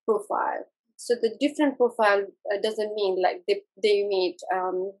profile. So the different profile doesn't mean like they emit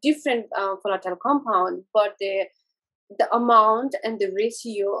different volatile compound, but the amount and the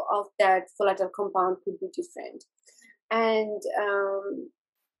ratio of that volatile compound could be different. And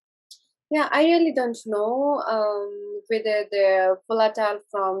yeah, I really don't know whether the volatile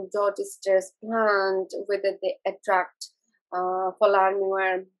from drought stress plant, whether they attract fall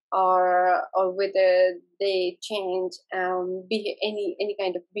armyworm or whether they change any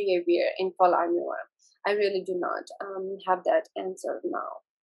kind of behavior in fall armyworm. I really do not have that answer now.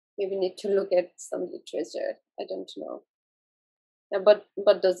 Maybe need to look at some literature. I don't know. Yeah,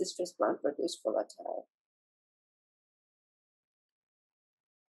 but does the stress plant produce volatile?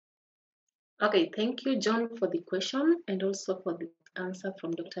 Okay, thank you, John, for the question and also for the answer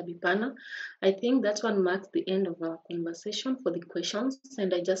from Dr. Bipana. I think that one marks the end of our conversation for the questions,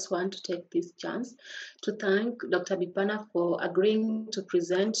 and I just want to take this chance to thank Dr. Bipana for agreeing to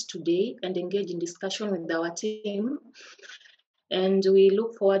present today and engage in discussion with our team. And we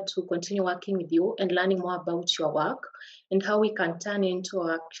look forward to continue working with you and learning more about your work and how we can turn into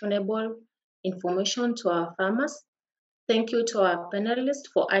actionable information to our farmers. Thank you to our panelists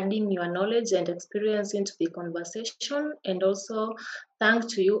for adding your knowledge and experience into the conversation. And also thanks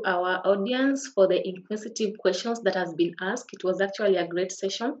to you, our audience, for the inquisitive questions that has been asked. It was actually a great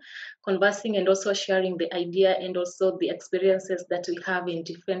session, conversing and also sharing the idea and also the experiences that we have in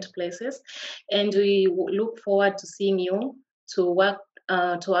different places. And we look forward to seeing you to work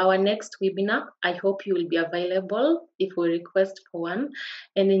to our next webinar. I hope you will be available if we request for one.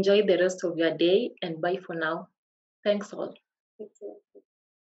 And enjoy the rest of your day, and bye for now. Thanks all. Thank you.